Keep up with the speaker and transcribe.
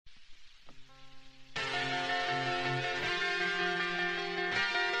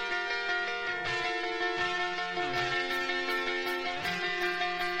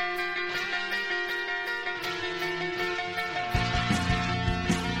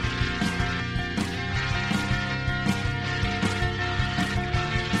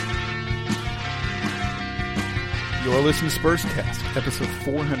You're listening to Spurscast, episode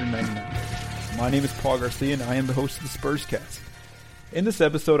 499. My name is Paul Garcia, and I am the host of the Spurscast. In this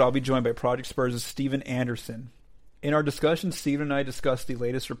episode, I'll be joined by Project Spurs' Steven Anderson. In our discussion, Steven and I discuss the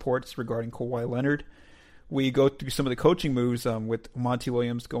latest reports regarding Kawhi Leonard. We go through some of the coaching moves with Monty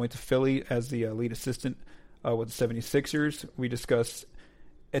Williams going to Philly as the lead assistant with the 76ers. We discuss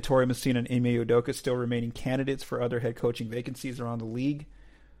Ettore Messina and Ime Udoka still remaining candidates for other head coaching vacancies around the league.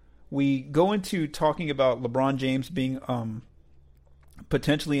 We go into talking about LeBron James being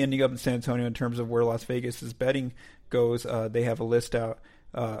potentially ending up in San Antonio in terms of where Las Vegas' betting goes. They have a list out,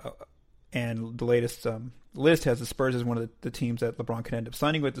 and the latest list has the Spurs as one of the teams that LeBron could end up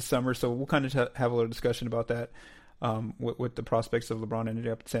signing with this summer. So we'll kind of have a little discussion about that with the prospects of LeBron ending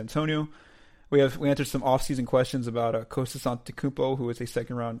up in San Antonio. We answered some offseason questions about Kostas Antetokounmpo, who is a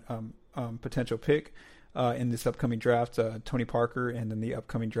second-round potential pick in this upcoming draft, Tony Parker, and then the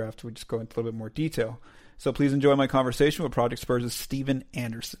upcoming draft. We'll just go into a little bit more detail. So please enjoy my conversation with Project Spurs' Steven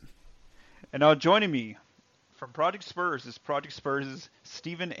Anderson. And now joining me from Project Spurs is Project Spurs'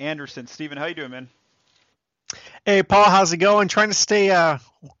 Steven Anderson. Steven, how you doing, man? Hey, Paul, how's it going? Trying to stay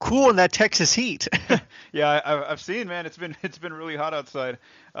cool in that Texas heat. Yeah, I've seen, man. It's been really hot outside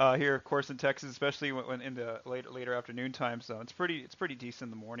here, of course, in Texas, especially when in the later afternoon time. So it's pretty decent in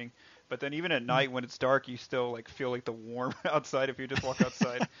the morning. But then even at night when it's dark, you still feel like the warm outside if you just walk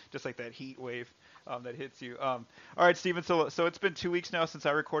outside, just like that heat wave that hits you. All right, Steven. So it's been 2 weeks now since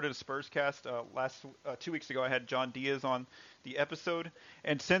I recorded a Spurscast. 2 weeks ago, I had John Diaz on the episode,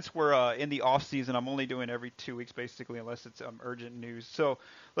 and since we're in the off season, I'm only doing every 2 weeks basically, unless it's urgent news. So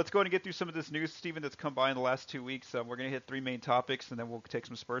let's go ahead and get through some of this news, Steven, that's come by in the last 2 weeks. We're going to hit three main topics, and then we'll take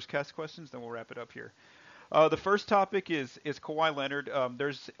some Spurscast questions, then we'll wrap it up here. The first topic is Kawhi Leonard.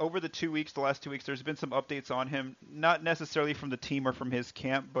 There's over the last 2 weeks, there's been some updates on him, not necessarily from the team or from his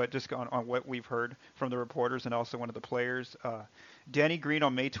camp, but just on what we've heard from the reporters and also one of the players. Danny Green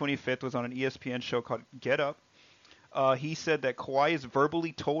on May 25th was on an ESPN show called Get Up. He said that Kawhi has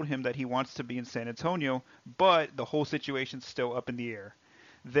verbally told him that he wants to be in San Antonio, but the whole situation's still up in the air.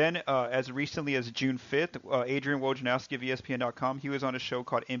 Then, as recently as June 5th, Adrian Wojnarowski of ESPN.com, he was on a show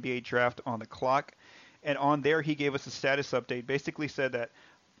called NBA Draft on the Clock. And on there, he gave us a status update, basically said that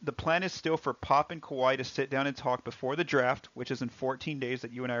the plan is still for Pop and Kawhi to sit down and talk before the draft, which is in 14 days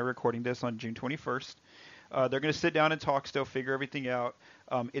that you and I are recording this on June 21st. They're going to sit down and talk still, figure everything out.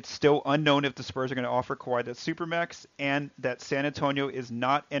 It's still unknown if the Spurs are going to offer Kawhi that Supermax, and that San Antonio is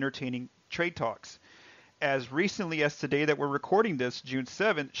not entertaining trade talks. As recently as today that we're recording this, June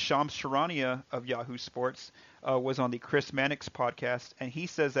 7th, Shams Charania of Yahoo Sports was on the Chris Mannix podcast, and he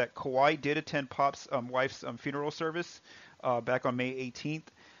says that Kawhi did attend Pop's wife's funeral service back on May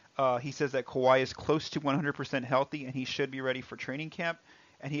 18th. He says that Kawhi is close to 100% healthy, and he should be ready for training camp.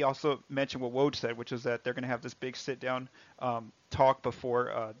 And he also mentioned what Woj said, which is that they're going to have this big sit-down talk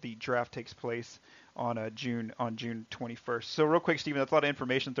before the draft takes place on June 21st. So real quick, Steven, that's a lot of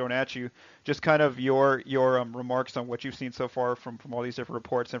information thrown at you. Just kind of your remarks on what you've seen so far from all these different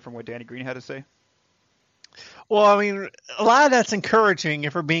reports and from what Danny Green had to say. Well, I mean, a lot of that's encouraging,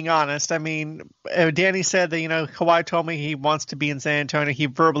 if we're being honest. I mean, Danny said that, Kawhi told me he wants to be in San Antonio. He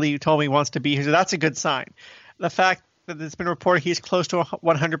verbally told me he wants to be here. So that's a good sign. The fact that it's been reported he's close to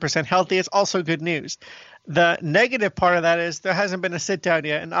 100% healthy is also good news. The negative part of that is there hasn't been a sit down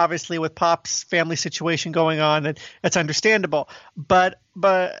yet, and obviously with Pop's family situation going on, it's understandable. But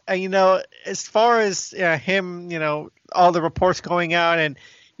as far as him, all the reports going out, and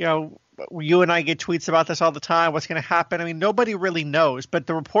you and I get tweets about this all the time. What's going to happen? I mean, nobody really knows. But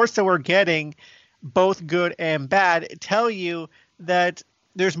the reports that we're getting, both good and bad, tell you that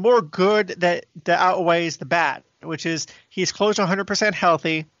there's more good that outweighs the bad, which is he's close to 100%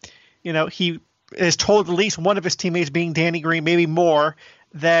 healthy. He has told at least one of his teammates, being Danny Green, maybe more,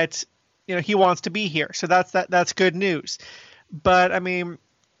 that he wants to be here. So that's good news. But I mean,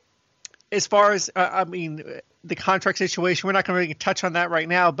 as far as the contract situation, we're not going to really touch on that right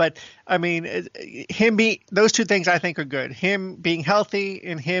now. But I mean, those two things I think are good. Him being healthy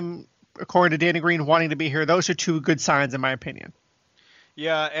and him, according to Danny Green, wanting to be here. Those are two good signs, in my opinion.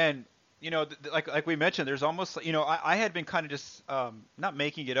 Yeah, and like we mentioned, there's almost I had been kind of just not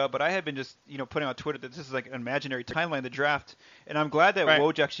making it up, but I had been just putting on Twitter that this is like an imaginary timeline of the draft, and I'm glad that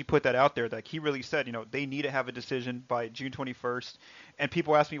Woj actually put that out there. Like he really said, they need to have a decision by June 21st. And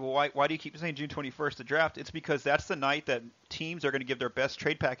people ask me, well, why do you keep saying June 21st the draft? It's because that's the night that teams are going to give their best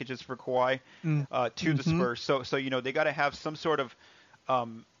trade packages for Kawhi to the Spurs. So they got to have some sort of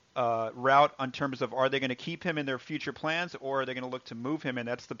route in terms of are they going to keep him in their future plans or are they going to look to move him, and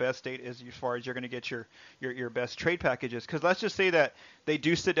that's the best date as far as you're going to get your best trade packages. Because let's just say that they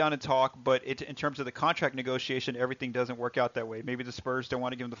do sit down and talk, but in terms of the contract negotiation, everything doesn't work out that way. Maybe the Spurs don't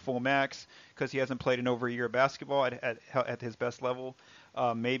want to give him the full max because he hasn't played in over a year of basketball at his best level.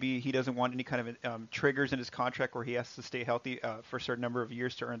 Maybe he doesn't want any kind of triggers in his contract where he has to stay healthy for a certain number of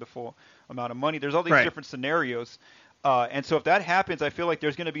years to earn the full amount of money. There's all these different scenarios. And so if that happens, I feel like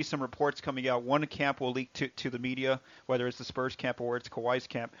there's going to be some reports coming out. One camp will leak to the media, whether it's the Spurs camp or it's Kawhi's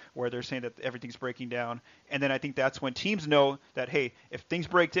camp, where they're saying that everything's breaking down. And then I think that's when teams know that, hey, if things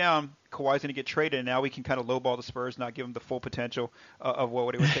break down, Kawhi's going to get traded, and now we can kind of lowball the Spurs, not give them the full potential of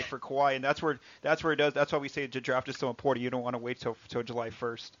what it would take for Kawhi. And that's where it does. That's why we say the draft is so important. You don't want to wait till July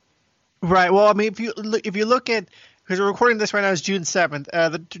 1st. Right. Well, I mean, if you look at, because we're recording this right now is June 7th.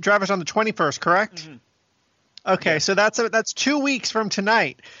 The draft is on the 21st, correct? Mm-hmm. Okay, yeah. So that's 2 weeks from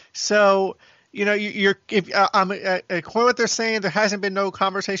tonight. So according to what they're saying, there hasn't been no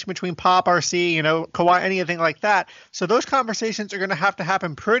conversation between Pop, RC, Kawhi, anything like that. So those conversations are going to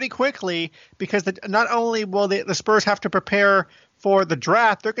happen pretty quickly because not only will the Spurs have to prepare for the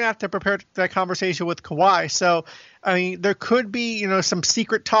draft, they're going to have to prepare that conversation with Kawhi. So, I mean, there could be, some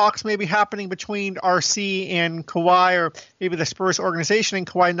secret talks maybe happening between RC and Kawhi, or maybe the Spurs organization and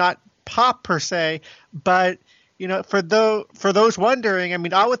Kawhi, not Pop per se, but for those wondering, I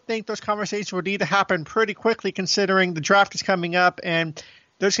mean, I would think those conversations would need to happen pretty quickly, considering the draft is coming up and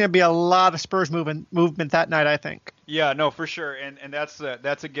there's going to be a lot of Spurs movement that night, I think. Yeah, no, for sure, and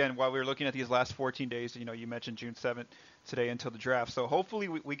that's again why we were looking at these last 14 days. You mentioned June 7th today until the draft, so hopefully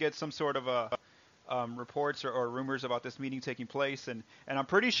we get some sort of reports or rumors about this meeting taking place, and I'm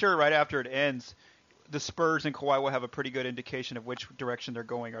pretty sure right after it ends, the Spurs and Kawhi will have a pretty good indication of which direction they're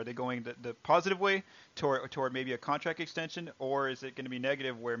going. Are they going the positive way toward maybe a contract extension, or is it going to be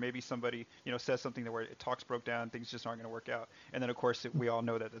negative where maybe somebody says something where talks broke down, things just aren't going to work out, and then of course we all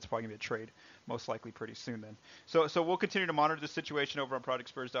know that that's probably going to be a trade, most likely pretty soon then. So we'll continue to monitor the situation over on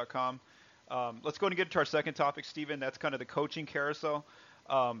ProjectSpurs.com. Let's go and get into our second topic, Steven. That's kind of the coaching carousel.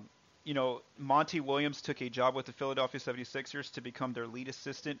 Monty Williams took a job with the Philadelphia 76ers to become their lead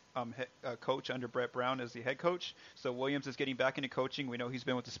assistant coach under Brett Brown as the head coach. So Williams is getting back into coaching. We know he's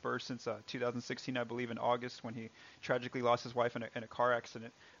been with the Spurs since 2016, I believe, in August, when he tragically lost his wife in a car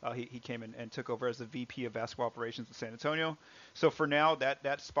accident. He came in and took over as the VP of basketball operations in San Antonio. So for now,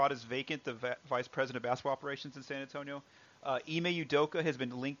 that spot is vacant, the vice president of basketball operations in San Antonio. Ime Udoka has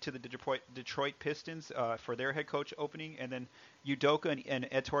been linked to the Detroit Pistons for their head coach opening, and then Udoka and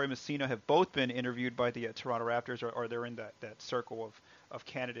Ettore Messina have both been interviewed by the Toronto Raptors, or they're in that circle of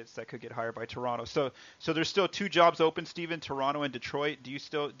candidates that could get hired by Toronto. So there's still two jobs open, Steven, Toronto and Detroit. Do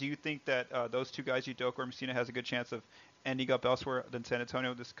you think that those two guys, Udoka or Messina, has a good chance of ending up elsewhere than San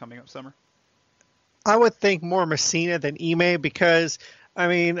Antonio this coming up summer? I would think more Messina than Ime because, I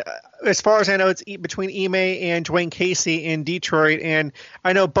mean, as far as I know, it's between Ime and Dwayne Casey in Detroit, and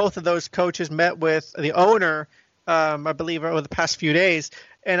I know both of those coaches met with the owner, I believe, over the past few days.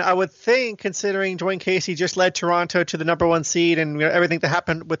 And I would think, considering Dwayne Casey just led Toronto to the number one seed and everything that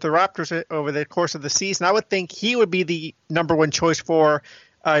happened with the Raptors over the course of the season, I would think he would be the number one choice for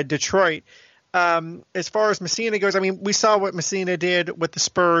Detroit. As far as Messina goes, I mean, we saw what Messina did with the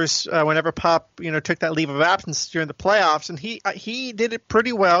Spurs whenever Pop, took that leave of absence during the playoffs, and he did it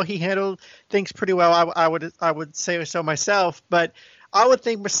pretty well. He handled things pretty well. I would say so myself, but I would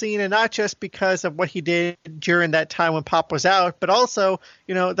think Messina, not just because of what he did during that time when Pop was out, but also,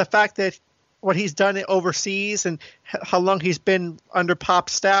 the fact that what he's done overseas and how long he's been under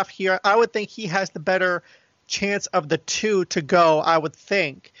Pop's staff here, I would think he has the better chance of the two to go, I would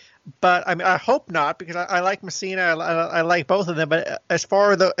think. But I mean, I hope not, because I like Messina. I like both of them. But as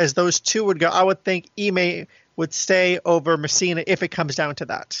far as those two would go, I would think Ime would stay over Messina if it comes down to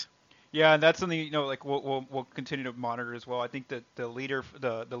that. Yeah, and that's something we'll continue to monitor as well. I think that the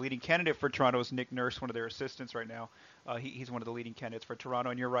leading candidate for Toronto is Nick Nurse, one of their assistants right now. He's one of the leading candidates for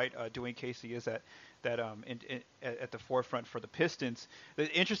Toronto, and you're right. Dwayne Casey is at the forefront for the Pistons. The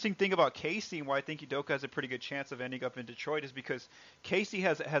interesting thing about Casey and why I think Udoka has a pretty good chance of ending up in Detroit is because Casey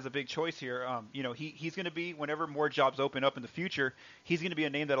has a big choice here. He's going to be, whenever more jobs open up in the future, he's going to be a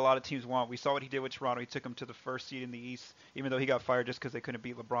name that a lot of teams want. We saw what he did with Toronto. He took them to the first seed in the East, even though he got fired just because they couldn't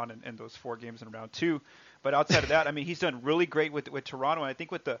beat LeBron in those 4 games in round 2. But outside of that, I mean, he's done really great with Toronto. And I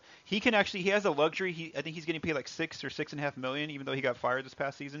think he has a luxury. I think he's getting paid like $6 or $6.5 million, even though he got fired this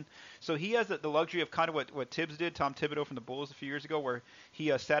past season. So he has the luxury of kind of what Tibbs did, Tom Thibodeau from the Bulls a few years ago, where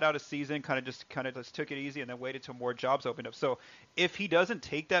he sat out a season, kind of just took it easy, and then waited till more jobs opened up. So if he doesn't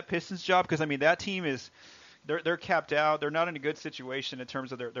take that Pistons job, because I mean that team is they're capped out. They're not in a good situation in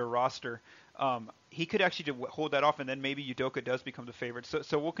terms of their roster. He could actually hold that off, and then maybe Udoka does become the favorite.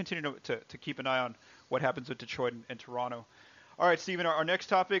 So we'll continue to keep an eye on what happens with Detroit and Toronto. All right, Steven, our next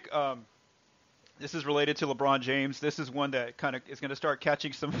topic. This is related to LeBron James. This is one that kind of is going to start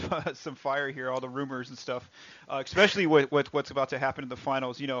catching some some fire here, all the rumors and stuff, especially with what's about to happen in the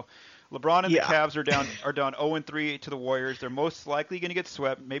finals. You know, LeBron and the Cavs are down 0-3 to the Warriors. They're most likely going to get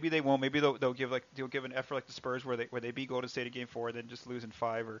swept. Maybe they won't. Maybe they'll give an effort like the Spurs where they beat Golden State in Game 4, then just lose in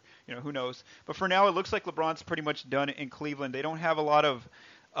 5, or who knows. But for now, it looks like LeBron's pretty much done in Cleveland. They don't have a lot of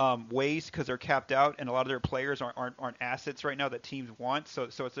ways because they're capped out, and a lot of their players aren't assets right now that teams want. So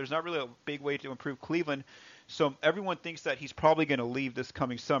there's not really a big way to improve Cleveland. So everyone thinks that he's probably going to leave this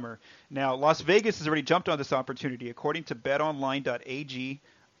coming summer. Now, Las Vegas has already jumped on this opportunity. According to BetOnline.ag,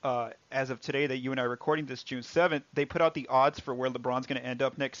 as of today that you and I are recording this, June 7th, they put out the odds for where LeBron's going to end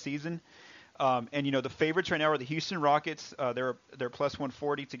up next season. And the favorites right now are the Houston Rockets. They're plus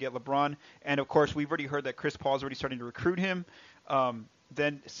 140 to get LeBron. And of course, we've already heard that Chris Paul's already starting to recruit him.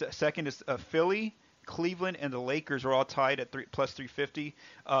 Then second is Philly, Cleveland, and the Lakers are all tied at plus 350.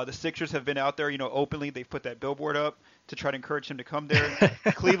 The Sixers have been out there, openly. They've put that billboard up to try to encourage him to come there.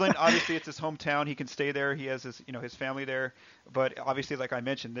 Cleveland, obviously, it's his hometown. He can stay there. He has his family there. But obviously, like I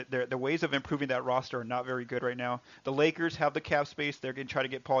mentioned, the ways of improving that roster are not very good right now. The Lakers have the cap space. They're going to try to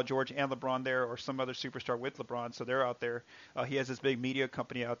get Paul George and LeBron there, or some other superstar with LeBron. So they're out there. He has this big media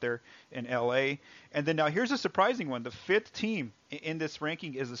company out there in L.A. And then now here's a surprising one. The fifth team in this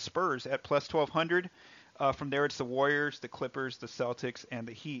ranking is the Spurs at plus 1,200. From there, it's the Warriors, the Clippers, the Celtics, and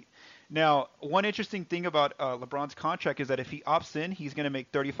the Heat. Now, one interesting thing about LeBron's contract is that if he opts in, he's going to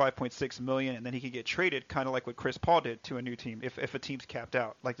make $35.6 million, and then he could get traded, kind of like what Chris Paul did to a new team, if a team's capped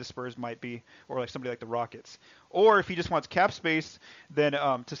out, like the Spurs might be, or like somebody like the Rockets. Or if he just wants cap space, then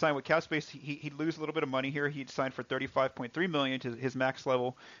to sign with cap space, he'd lose a little bit of money here. He'd sign for $35.3 million to his max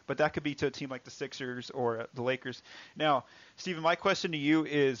level, but that could be to a team like the Sixers or the Lakers. Now, Steven, my question to you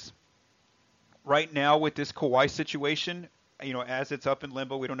is, right now with this Kawhi situation, as it's up in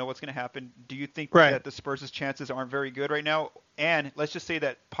limbo, we don't know what's going to happen. Do you think that the Spurs' chances aren't very good right now? And let's just say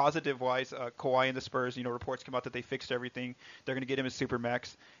that positive-wise, Kawhi and the Spurs, reports come out that they fixed everything. They're going to get him a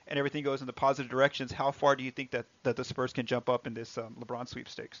supermax, and everything goes in the positive directions. How far do you think that the Spurs can jump up in this LeBron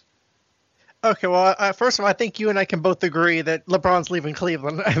sweepstakes? Okay, well, first of all, I think you and I can both agree that LeBron's leaving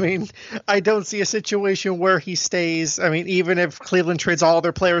Cleveland. I mean, I don't see a situation where he stays. I mean, even if Cleveland trades all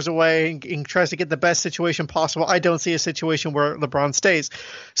their players away and tries to get the best situation possible, I don't see a situation where LeBron stays.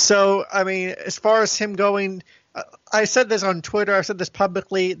 So, I mean, as far as him going, I said this on Twitter, I've said this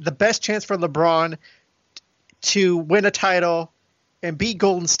publicly, the best chance for LeBron to win a title and beat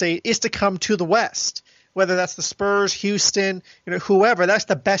Golden State is to come to the West. Whether that's the Spurs, Houston, whoever, that's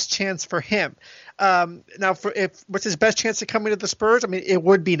the best chance for him. Now, what's his best chance of coming to the Spurs? I mean, it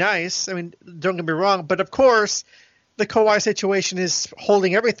would be nice. I mean, don't get me wrong, but of course, the Kawhi situation is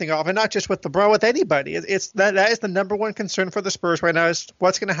holding everything off, and not just with LeBron, with anybody. That is the number one concern for the Spurs right now is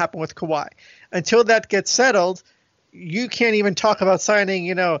what's going to happen with Kawhi. Until that gets settled, you can't even talk about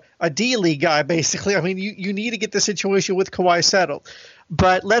signing, a D-League guy, basically. I mean, you need to get the situation with Kawhi settled.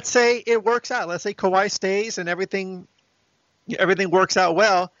 But let's say it works out. Let's say Kawhi stays and everything works out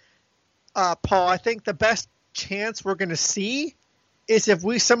well. Paul, I think the best chance we're going to see is if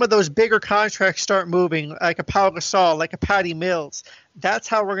some of those bigger contracts start moving, like a Pau Gasol, like a Patty Mills. That's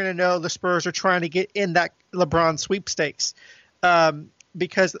how we're going to know the Spurs are trying to get in that LeBron sweepstakes.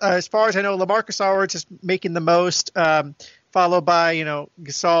 Because as far as I know, LaMarcus Aldridge is making the most, followed by,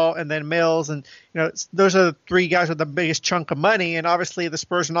 Gasol and then Mills. And, those are the three guys with the biggest chunk of money. And obviously the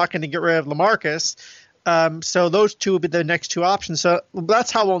Spurs are not going to get rid of LaMarcus. So those two will be the next two options. So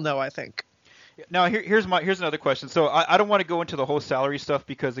that's how we'll know, I think. Now, here's another question. So I don't want to go into the whole salary stuff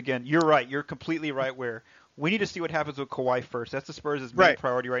because, again, you're right. You're completely right where we need to see what happens with Kawhi first. That's the Spurs' main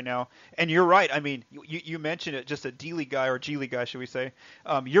priority right now. And you're right. I mean, you mentioned it, just a D-League guy or G-League guy, should we say.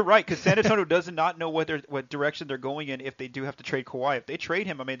 You're right, because San Antonio does not know what direction they're going in if they do have to trade Kawhi. If they trade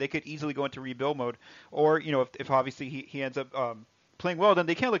him, I mean, they could easily go into rebuild mode. Or, if obviously he ends up playing well, then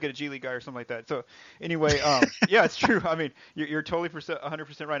they can't look at a G-League guy or something like that. So anyway, yeah, it's true. I mean, you're totally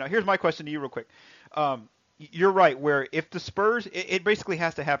 100% right. Now, here's my question to you real quick. You're right, where if the Spurs, it basically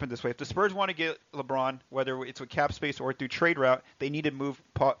has to happen this way. If the Spurs want to get LeBron, whether it's with cap space or through trade route, they need to move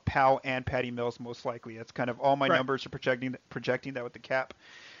Powell and Patty Mills most likely. That's kind of all my numbers are projecting that with the cap.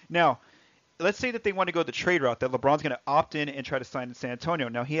 Now, let's say that they want to go the trade route, that LeBron's going to opt in and try to sign in San Antonio.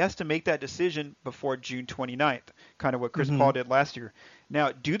 Now, he has to make that decision before June 29th, kind of what Chris Paul did last year.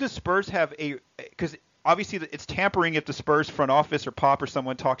 Now, do the Spurs have because obviously it's tampering if the Spurs front office or Pop or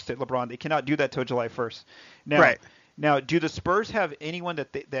someone talks to LeBron. They cannot do that till July 1st. Now, Right. now, do the Spurs have anyone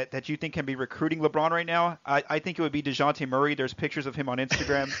that you think can be recruiting LeBron right now? I think it would be DeJounte Murray. There's pictures of him on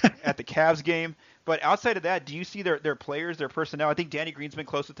Instagram at the Cavs game. But outside of that, do you see their players, their personnel? I think Danny Green's been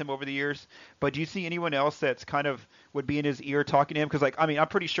close with him over the years. But do you see anyone else that's kind of would be in his ear talking to him? Because, I'm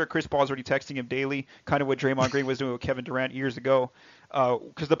pretty sure Chris Paul's already texting him daily, kind of what Draymond Green was doing with Kevin Durant years ago.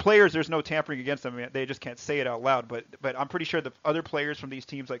 Because the players, there's no tampering against them. They just can't say it out loud. But I'm pretty sure the other players from these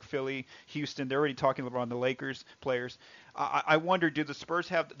teams like Philly, Houston, they're already talking to LeBron, the Lakers players. I wonder, do the Spurs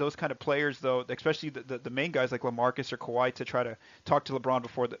have those kind of players, though, especially the main guys like LaMarcus or Kawhi, to try to talk to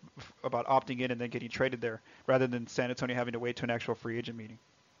LeBron about opting in and then getting traded there, rather than San Antonio having to wait to an actual free agent meeting?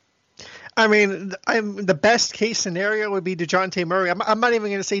 I mean, the best case scenario would be DeJounte Murray. I'm not even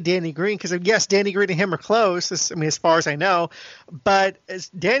going to say Danny Green because, yes, Danny Green and him are close, as far as I know. But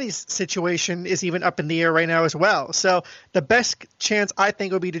Danny's situation is even up in the air right now as well. So the best chance, I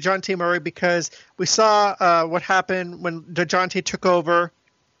think, would be DeJounte Murray because we saw what happened when DeJounte took over.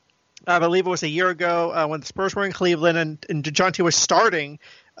 I believe it was a year ago when the Spurs were in Cleveland and DeJounte was starting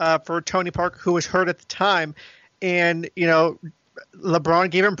for Tony Parker, who was hurt at the time. And,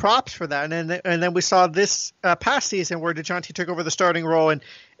 LeBron gave him props for that. And then we saw this past season where DeJounte took over the starting role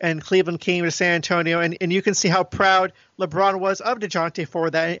and Cleveland came to San Antonio. And you can see how proud LeBron was of DeJounte for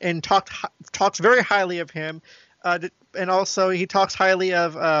that and talks very highly of him. And also he talks highly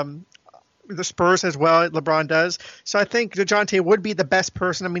of the Spurs as well. LeBron does. So I think DeJounte would be the best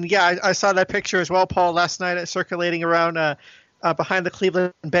person. I mean, yeah, I saw that picture as well, Paul, last night circulating around behind the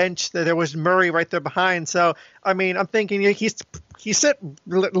Cleveland bench. There was Murray right there behind. So, I mean, I'm thinking he sit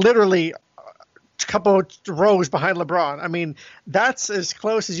literally a couple rows behind LeBron. I mean, that's as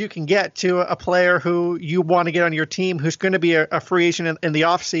close as you can get to a player who you want to get on your team, who's going to be a free agent in the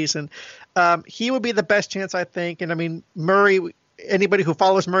offseason. He would be the best chance, I think. And, I mean, Murray, anybody who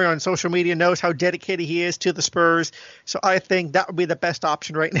follows Murray on social media knows how dedicated he is to the Spurs. So I think that would be the best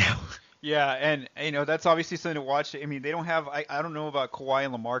option right now. Yeah, and that's obviously something to watch. I mean, they don't have. I don't know about Kawhi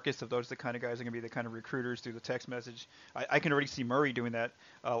and LaMarcus, if those are the kind of guys that are going to be the kind of recruiters through the text message. I can already see Murray doing that,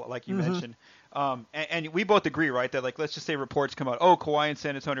 like you mentioned. And we both agree, right, that let's just say reports come out, oh, Kawhi and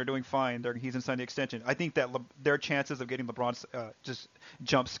San Antonio are doing fine. He's in the extension. I think that their chances of getting LeBron just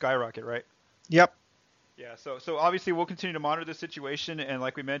jump skyrocket, right? Yep. Yeah. So obviously we'll continue to monitor the situation, and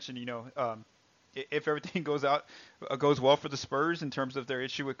like we mentioned, if everything goes well for the Spurs in terms of their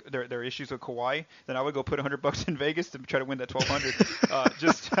issues with Kawhi, then I would go put $100 in Vegas to try to win that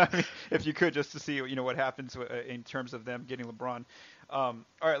 1,200. If you could, just to see what happens in terms of them getting LeBron. All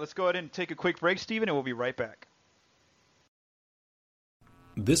right, let's go ahead and take a quick break, Steven, and we'll be right back.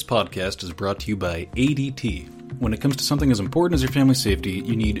 This podcast is brought to you by ADT. When it comes to something as important as your family's safety,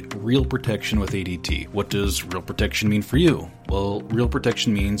 you need real protection with ADT. What does real protection mean for you? Well, real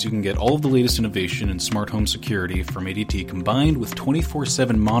protection means you can get all of the latest innovation in smart home security from ADT combined with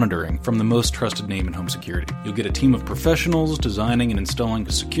 24/7 monitoring from the most trusted name in home security. You'll get a team of professionals designing and installing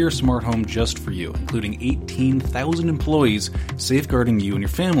a secure smart home just for you, including 18,000 employees safeguarding you and your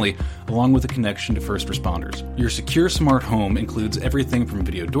family, along with a connection to first responders. Your secure smart home includes everything from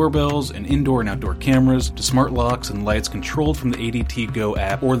video doorbells and indoor and outdoor cameras to smart locks and lights controlled from the ADT Go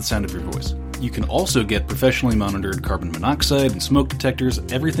app or the sound of your voice. You can also get professionally monitored carbon monoxide and smoke detectors.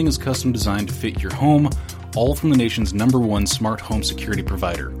 Everything is custom designed to fit your home, all from the nation's #1 smart home security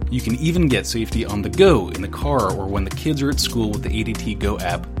provider. You can even get safety on the go, in the car, or when the kids are at school with the ADT Go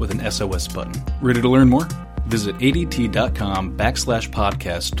app with an SOS button. Ready to learn more? Visit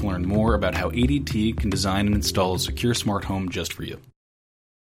ADT.com/podcast to learn more about how ADT can design and install a secure smart home just for you.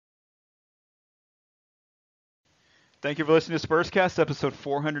 Thank you for listening to Spurscast, episode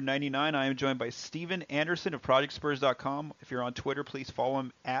 499. I am joined by Steven Anderson of ProjectSpurs.com. If you're on Twitter, please follow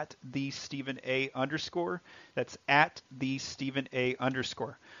him at @TheStephenA_. That's at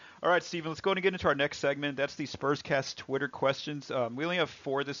 @TheStephenA_. All right, Steven, let's go and get into our next segment. That's the Spurscast Twitter questions. We only have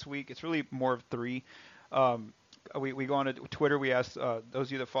 4 this week. It's really more of 3. We go on to Twitter. We ask those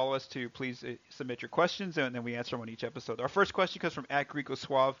of you that follow us to please submit your questions, and then we answer them on each episode. Our first question comes from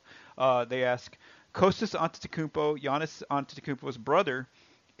 @GrecoSuave. They ask, Kostas Antetokounmpo, Giannis Antetokounmpo's brother,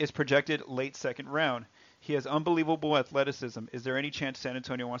 is projected late second round. He has unbelievable athleticism. Is there any chance San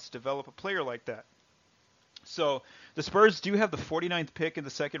Antonio wants to develop a player like that? So the Spurs do have the 49th pick in the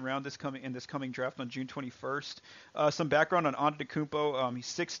second round this coming draft on June 21st. Some background on Antetokounmpo. He's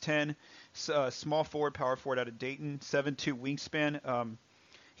 6'10", small forward, power forward out of Dayton, 7'2" wingspan.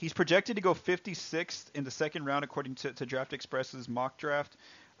 He's projected to go 56th in the second round according to Draft Express's mock draft.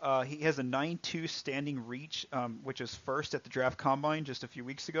 He has a 9.2 standing reach, which is first at the draft combine just a few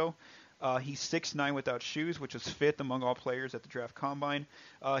weeks ago. He's 6'9" without shoes, which is fifth among all players at the draft combine.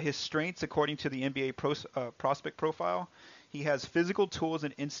 His strengths, according to the NBA prospect profile, he has physical tools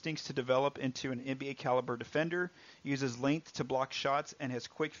and instincts to develop into an NBA caliber defender, uses length to block shots, and has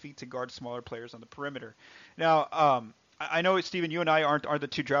quick feet to guard smaller players on the perimeter. Now, I know, Steven, you and I aren't the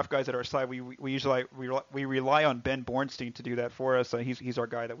two draft guys at our side. We usually rely on Ben Bornstein to do that for us. He's our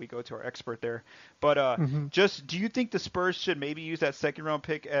guy that we go to, our expert there. But just, do you think the Spurs should maybe use that second round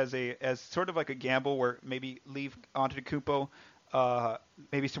pick as sort of like a gamble, where maybe leave Antetokounmpo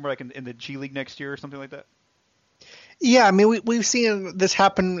maybe somewhere like in the G League next year or something like that? Yeah, I mean, we've seen this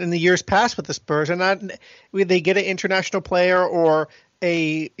happen in the years past with the Spurs, and they get an international player or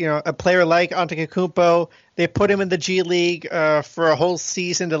a player like Antetokounmpo. They put him in the G League for a whole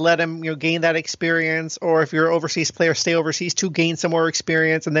season to let him gain that experience, or if you're an overseas player, stay overseas to gain some more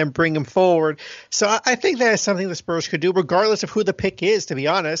experience and then bring him forward. So I think that is something the Spurs could do, regardless of who the pick is. To be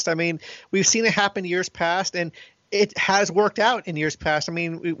honest, I mean, we've seen it happen years past, and it has worked out in years past. I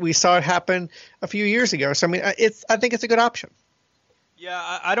mean, we saw it happen a few years ago. So I mean, I think it's a good option.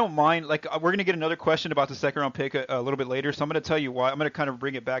 Yeah, I don't mind. Like, we're going to get another question about the second round pick a little bit later, so I'm going to tell you why. I'm going to kind of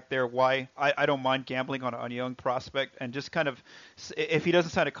bring it back there, why I don't mind gambling on a young prospect, and just kind of, if he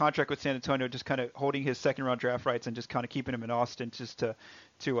doesn't sign a contract with San Antonio, just kind of holding his second round draft rights and just kind of keeping him in Austin just to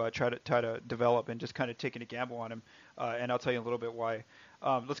try to develop, and just kind of taking a gamble on him. And I'll tell you a little bit why.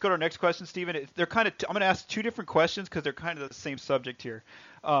 Let's go to our next question, Steven. I'm going to ask two different questions because they're kind of the same subject here.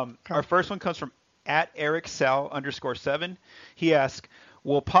 Our first one comes from @EricSal_7. He asks,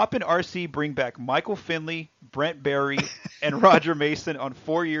 will Pop and RC bring back Michael Finley, Brent Barry, and Roger Mason on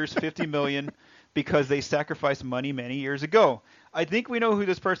 4 years, $50 million, because they sacrificed money many years ago? I think we know who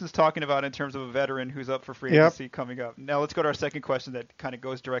this person's talking about in terms of a veteran who's up for free agency coming up. Now let's go to our second question that kind of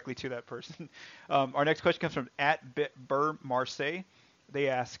goes directly to that person. Our next question comes from @BurMarseille. They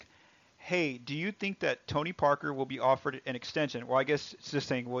ask, hey, do you think that Tony Parker will be offered an extension? Well, I guess it's just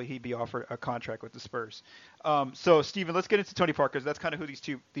saying, will he be offered a contract with the Spurs? So, Steven, let's get into Tony Parker. That's kind of who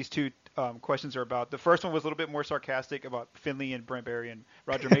these two questions are about. The first one was a little bit more sarcastic about Finley and Brent Barry and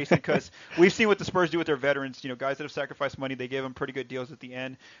Roger Mason, because we've seen what the Spurs do with their veterans. Guys that have sacrificed money, they give them pretty good deals at the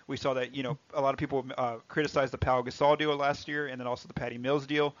end. We saw that, a lot of people criticized the Pau Gasol deal last year, and then also the Patty Mills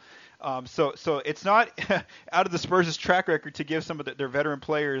deal. So it's not out of the Spurs' track record to give some of their veteran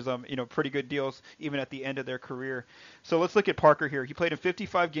players, pretty good deals even at the end of their career. So let's look at Parker here. He played in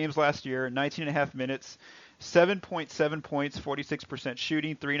 55 games last year, 19.5 minutes, 7.7 points, 46%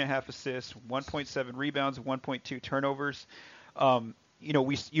 shooting, 3.5 assists, 1.7 rebounds, 1.2 turnovers.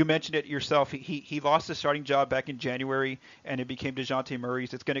 You mentioned it yourself. He lost his starting job back in January, and it became DeJounte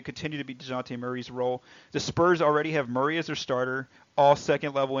Murray's. It's going to continue to be DeJounte Murray's role. The Spurs already have Murray as their starter, all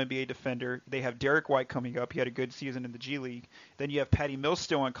second-level NBA defender. They have Derek White coming up. He had a good season in the G League. Then you have Patty Mills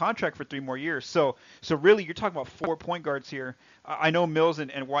still on contract for 3 more years. So really, you're talking about 4 point guards here. I know Mills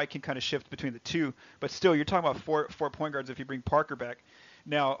and White can kind of shift between the two, but still, you're talking about four point guards if you bring Parker back.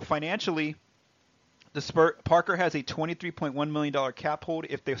 Now, financially, Parker has a $23.1 million cap hold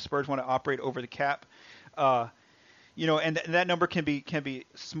if the Spurs want to operate over the cap. And that number can be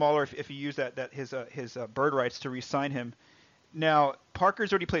smaller if you use his bird rights to re-sign him. Now,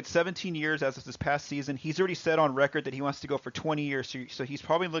 Parker's already played 17 years as of this past season. He's already said on record that he wants to go for 20 years, so he's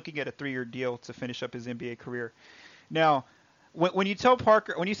probably looking at a 3-year deal to finish up his NBA career. Now, when you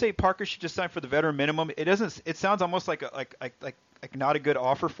say Parker should just sign for the veteran minimum, it sounds almost like not a good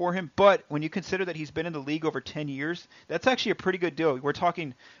offer for him. But when you consider that he's been in the league over 10 years, that's actually a pretty good deal. We're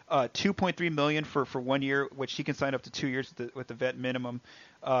talking $2.3 million for 1 year, which he can sign up to 2 years with the vet minimum.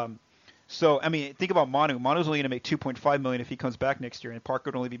 So, I mean, think about Manu. Manu's only going to make $2.5 million if he comes back next year, and Parker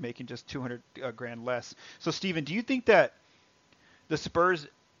would only be making just $200,000 less. So, Steven, do you think that the Spurs,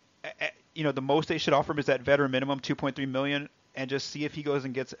 the most they should offer him is that veteran minimum, $2.3 million, and just see if he goes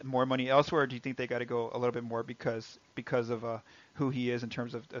and gets more money elsewhere? Or do you think they got to go a little bit more because of who he is in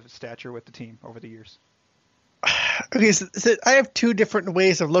terms of stature with the team over the years? Okay, so I have 2 different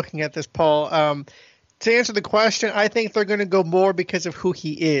ways of looking at this, Paul. To answer the question, I think they're going to go more because of who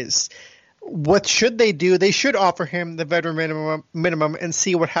he is. What should they do? They should offer him the veteran minimum and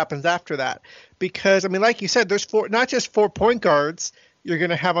see what happens after that. Because, I mean, like you said, there's not just 4 point guards you're going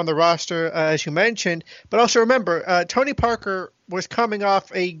to have on the roster, as you mentioned, but also remember, Tony Parker was coming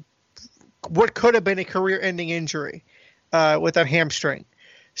off what could have been a career-ending injury with that hamstring.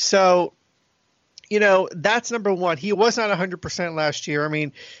 So that's number one. He was not 100% last year. I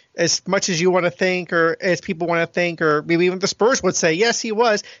mean, as much as you want to think, or as people want to think, or maybe even the Spurs would say, yes, he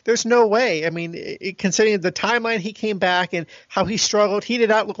was. There's no way. I mean, considering the timeline he came back and how he struggled, he did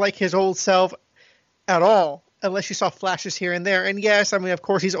not look like his old self at all, unless you saw flashes here and there. And yes, I mean, of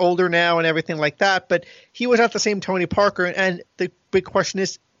course, he's older now and everything like that, but he was not the same Tony Parker. And the big question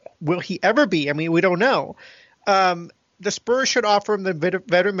is, will he ever be? I mean, we don't know. The Spurs should offer him the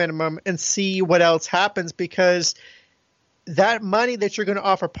veteran minimum and see what else happens, because that money that you're going to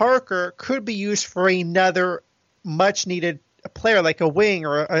offer Parker could be used for another much needed player, like a wing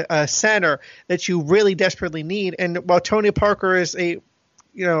or a center that you really desperately need. And while Tony Parker is don't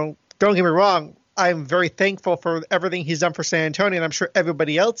get me wrong, I'm very thankful for everything he's done for San Antonio, and I'm sure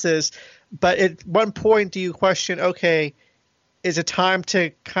everybody else is. But at one point, do you question, okay, is it time to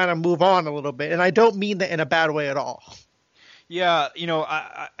kind of move on a little bit? And I don't mean that in a bad way at all. Yeah,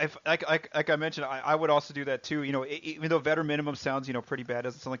 like I mentioned, I would also do that too. Even though veteran minimum sounds, pretty bad,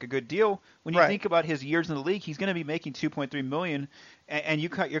 doesn't sound like a good deal. When you think about his years in the league, he's going to be making $2.3 million, and you're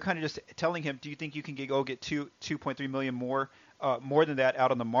kind of just telling him, do you think you can go get $2.3 million more than that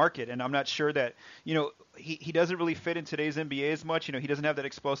out on the market? And I'm not sure that he doesn't really fit in today's NBA as much. He doesn't have that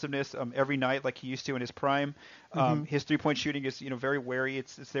explosiveness every night like he used to in his prime. His 3-point shooting is very wary.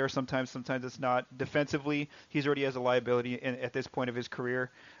 It's there sometimes it's not. Defensively, he's already has a liability at this point of his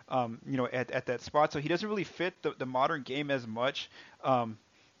career. At that spot, so he doesn't really fit the modern game as much.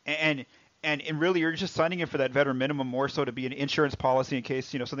 And really, you're just signing him for that veteran minimum more so to be an insurance policy in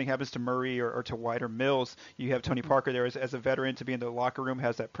case something happens to Murray or to White or Mills. You have Tony Parker there as a veteran to be in the locker room,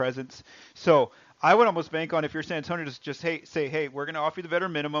 has that presence. So I would almost bank on, if you're San Antonio, just say, hey, we're going to offer you the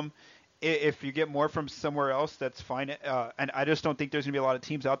veteran minimum. If you get more from somewhere else, that's fine. And I just don't think there's going to be a lot of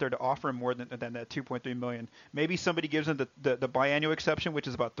teams out there to offer him more than that $2.3 million. Maybe somebody gives him the biannual exception, which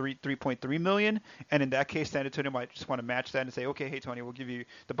is about $3.3 million. And in that case, San Antonio might just want to match that and say, okay, hey, Tony, we'll give you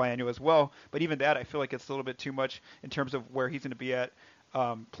the biannual as well. But even that, I feel like it's a little bit too much in terms of where he's going to be at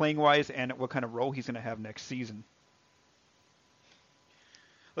playing-wise and what kind of role he's going to have next season.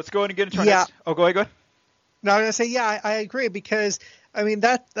 Let's go ahead and get into our next. Oh, go ahead. No, I'm going to say, I agree, because I mean,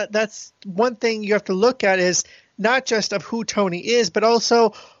 that's one thing you have to look at, is not just of who Tony is, but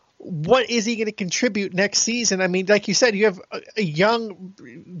also what is he going to contribute next season. I mean, like you said, you have a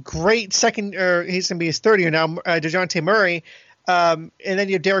young, great second, or he's going to be his third year now, DeJounte Murray, and then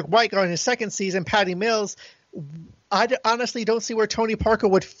you have Derek White going his second season, Patty Mills. I honestly don't see where Tony Parker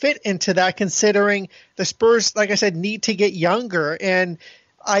would fit into that, considering the Spurs, like I said, need to get younger. And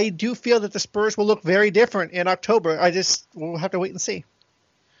I do feel that the Spurs will look very different in October. We'll have to wait and see.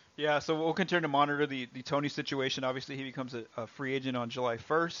 Yeah, so we'll continue to monitor the Tony situation. Obviously, he becomes a free agent on July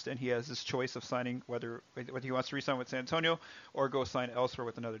 1st, and he has this choice of signing whether he wants to re-sign with San Antonio or go sign elsewhere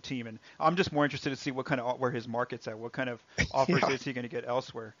with another team. And I'm just more interested to see where his market's at, what kind of offers is he going to get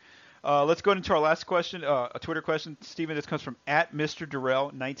elsewhere. Let's go into our last question, a Twitter question. Steven, this comes from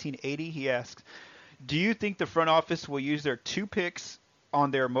 @MrDurrell1980. He asks, do you think the front office will use their 2 picks on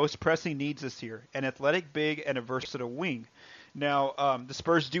their most pressing needs this year, an athletic big and a versatile wing? Now, the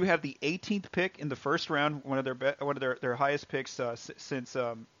Spurs do have the 18th pick in the first round, one of their highest picks since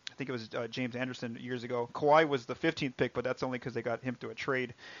I think it was James Anderson years ago. Kawhi was the 15th pick, but that's only because they got him through a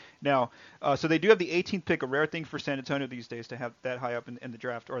trade. Now, so they do have the 18th pick, a rare thing for San Antonio these days to have that high up in the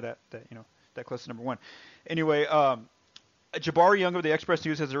draft, or that close to number 1. Anyway, Jabari Young of the Express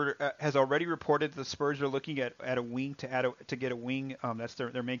News has already reported the Spurs are looking at a wing to get a wing. That's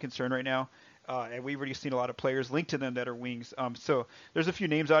their main concern right now. And we've already seen a lot of players linked to them that are wings. So there's a few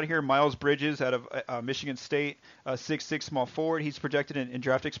names out here. Miles Bridges out of Michigan State, 6'6" small forward. He's projected in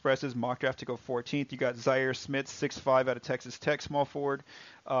Draft Express's mock draft to go 14th. You got Zaire Smith, 6'5", out of Texas Tech, small forward.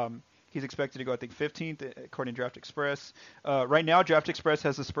 He's expected to go, I think, 15th, according to Draft Express. Right now, Draft Express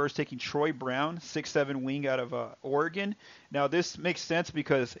has the Spurs taking Troy Brown, 6'7" wing out of Oregon. Now, this makes sense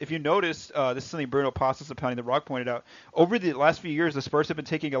because if you notice, this is something Bruno Passos of Pounding the Rock pointed out. Over the last few years, the Spurs have been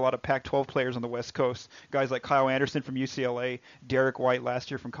taking a lot of Pac-12 players on the West Coast, guys like Kyle Anderson from UCLA, Derek White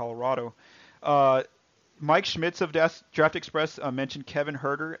last year from Colorado. Mike Schmitz of Draft Express mentioned Kevin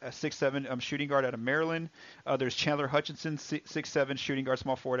Herter, a 6'7" shooting guard out of Maryland. There's Chandler Hutchinson, 6'7" shooting guard,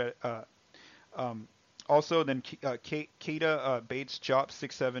 small forward. Also, then Keita Bates-Jop,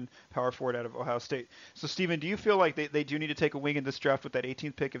 6'7" power forward out of Ohio State. So, Steven, do you feel like they do need to take a wing in this draft with that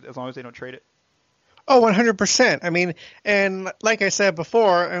 18th pick as long as they don't trade it? Oh, 100%. I mean, and like I said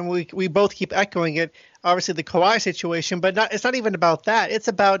before, and we both keep echoing it, obviously the Kawhi situation, but it's not even about that. It's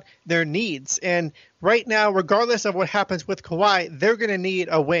about their needs. And right now, regardless of what happens with Kawhi, they're going to need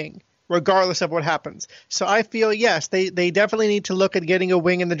a wing. regardless of what happens. So I feel, yes, they definitely need to look at getting a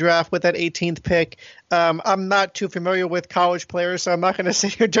wing in the draft with that 18th pick. I'm not too familiar with college players, so I'm not going to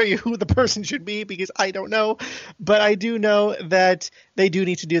sit here and tell you who the person should be because I don't know. But I do know that they do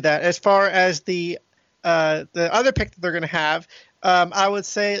need to do that. As far as the other pick that they're going to have, I would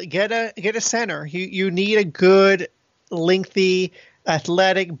say get a center. You need a good, lengthy,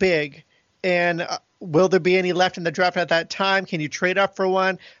 athletic big. And will there be any left in the draft at that time? Can you trade up for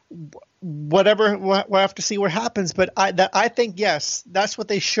one? Whatever, we'll have to see what happens. But I think, yes, that's what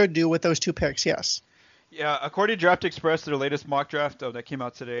they should do with those 2 picks, yes. Yeah, according to Draft Express, their latest mock draft that came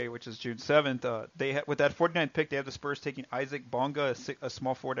out today, which is June 7th, with that 49th pick, they have the Spurs taking Isaac Bonga, a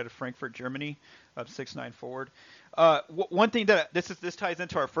small forward out of Frankfurt, Germany, 6'9" forward. One thing that this ties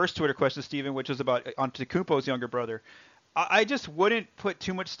into our first Twitter question, Steven, which was about Antetokounmpo's younger brother. I just wouldn't put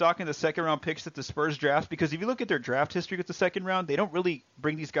too much stock in the second-round picks that the Spurs draft because if you look at their draft history with the second round, they don't really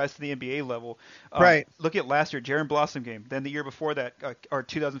bring these guys to the NBA level. Right. Look at last year, Jaren Blossom game. Then the year before that, or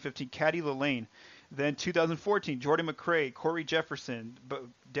 2015, Caddy Lillane. Then 2014, Jordan McRae, Corey Jefferson,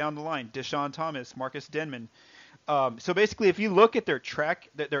 down the line, Deshaun Thomas, Marcus Denman. So basically, if you look at their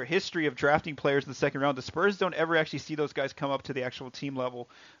history of drafting players in the second round, the Spurs don't ever actually see those guys come up to the actual team level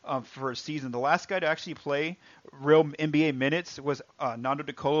for a season. The last guy to actually play real NBA minutes was Nando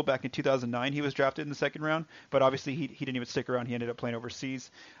De Colo back in 2009. He was drafted in the second round, but obviously he didn't even stick around. He ended up playing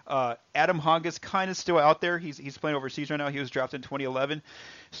overseas. Adam Honga's kind of still out there. He's playing overseas right now. He was drafted in 2011.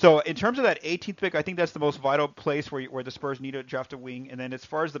 So in terms of that 18th pick, I think that's the most vital place where the Spurs need to draft a wing. And then as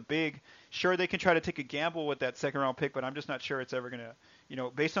far as the big, sure, they can try to take a gamble with that second round pick, but I'm just not sure it's ever going to,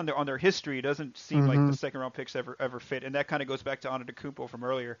 based on their history, it doesn't seem like the second round picks ever fit. And that kind of goes back to Antetokounmpo from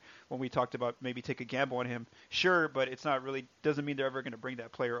earlier when we talked about maybe take a gamble on him. Sure, but it's not really, doesn't mean they're ever going to bring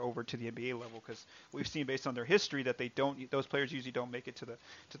that player over to the NBA level because we've seen based on their history that those players usually don't make it to the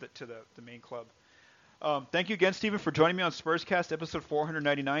main club. Thank you again, Stephen, for joining me on Spurscast episode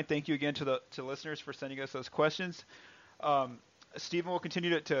 499. Thank you again to listeners for sending us those questions. Stephen will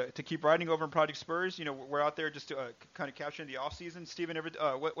continue to keep writing over in Project Spurs. We're out there just to kind of capturing the off season. Stephen,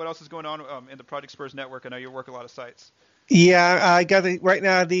 what else is going on in the Project Spurs network? I know you work a lot of sites. Yeah, I got right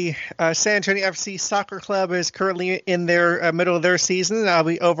now the San Antonio FC Soccer Club is currently in their middle of their season. I'll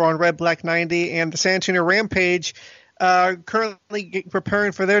be over on Red Black 90, and the San Antonio Rampage currently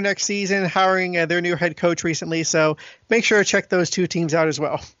preparing for their next season, hiring their new head coach recently. So make sure to check those 2 teams out as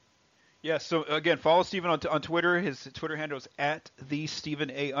well. Yeah, so again, follow Stephen on Twitter. His Twitter handle is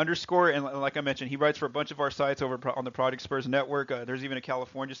 @TheStephenA_. And like I mentioned, he writes for a bunch of our sites over on the Project Spurs Network. There's even a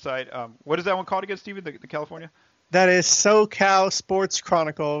California site. What is that one called again, Stephen, the California? That is SoCal Sports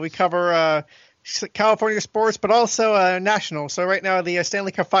Chronicle. We cover California sports, but also national. So right now, the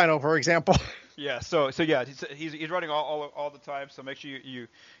Stanley Cup Final, for example. Yeah, so yeah, he's writing all the time. So make sure you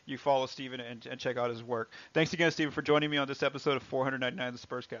follow Stephen and check out his work. Thanks again, Stephen, for joining me on this episode of 499 of the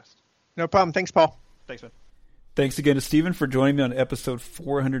Spurscast. No problem. Thanks, Paul. Thanks, man. Thanks again to Stephen for joining me on episode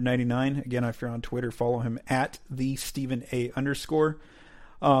 499. Again, if you're on Twitter, follow him @TheStephenA_.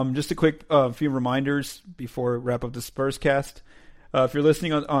 Just a quick few reminders before we wrap up the Spurscast. If you're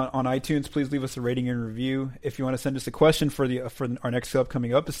listening on iTunes, please leave us a rating and review. If you want to send us a question for our next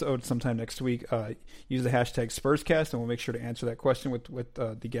upcoming episode sometime next week, use the hashtag Spurscast, and we'll make sure to answer that question with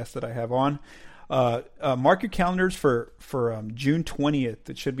the guests that I have on. Mark your calendars for June 20th.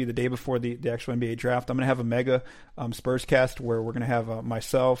 It should be the day before the actual NBA draft. I'm going to have a mega Spurscast where we're going to have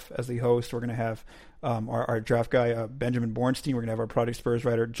myself as the host. We're going to have our draft guy, Benjamin Bornstein. We're going to have our Project Spurs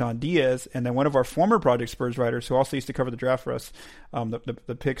writer, John Diaz, and then one of our former Project Spurs writers who also used to cover the draft for us.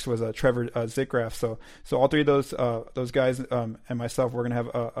 The picks was Trevor Zickraft. So all 3 of those guys and myself, we're going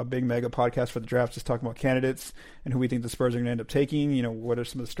to have a big mega podcast for the draft, just talking about candidates and who we think the Spurs are going to end up taking. What are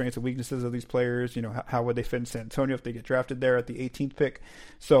some of the strengths and weaknesses of these players? How would they fit in San Antonio if they get drafted there at the 18th pick?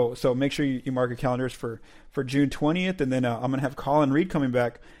 So make sure you mark your calendars for June 20th, and then I'm going to have Colin Reed coming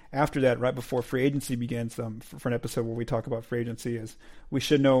back after that, right before free agency begins, for an episode where we talk about free agency, as we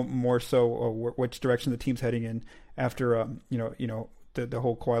should know more so which direction the team's heading in after the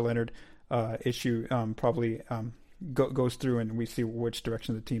whole Kawhi Leonard issue probably goes through, and we see which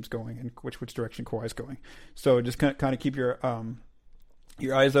direction the team's going and which direction Kawhi's going. So just kind of keep your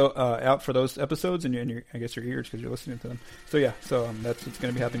eyes out for those episodes, and I guess your ears because you're listening to them. So yeah, that's what's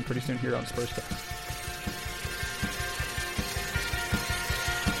going to be happening pretty soon here on Spurscast.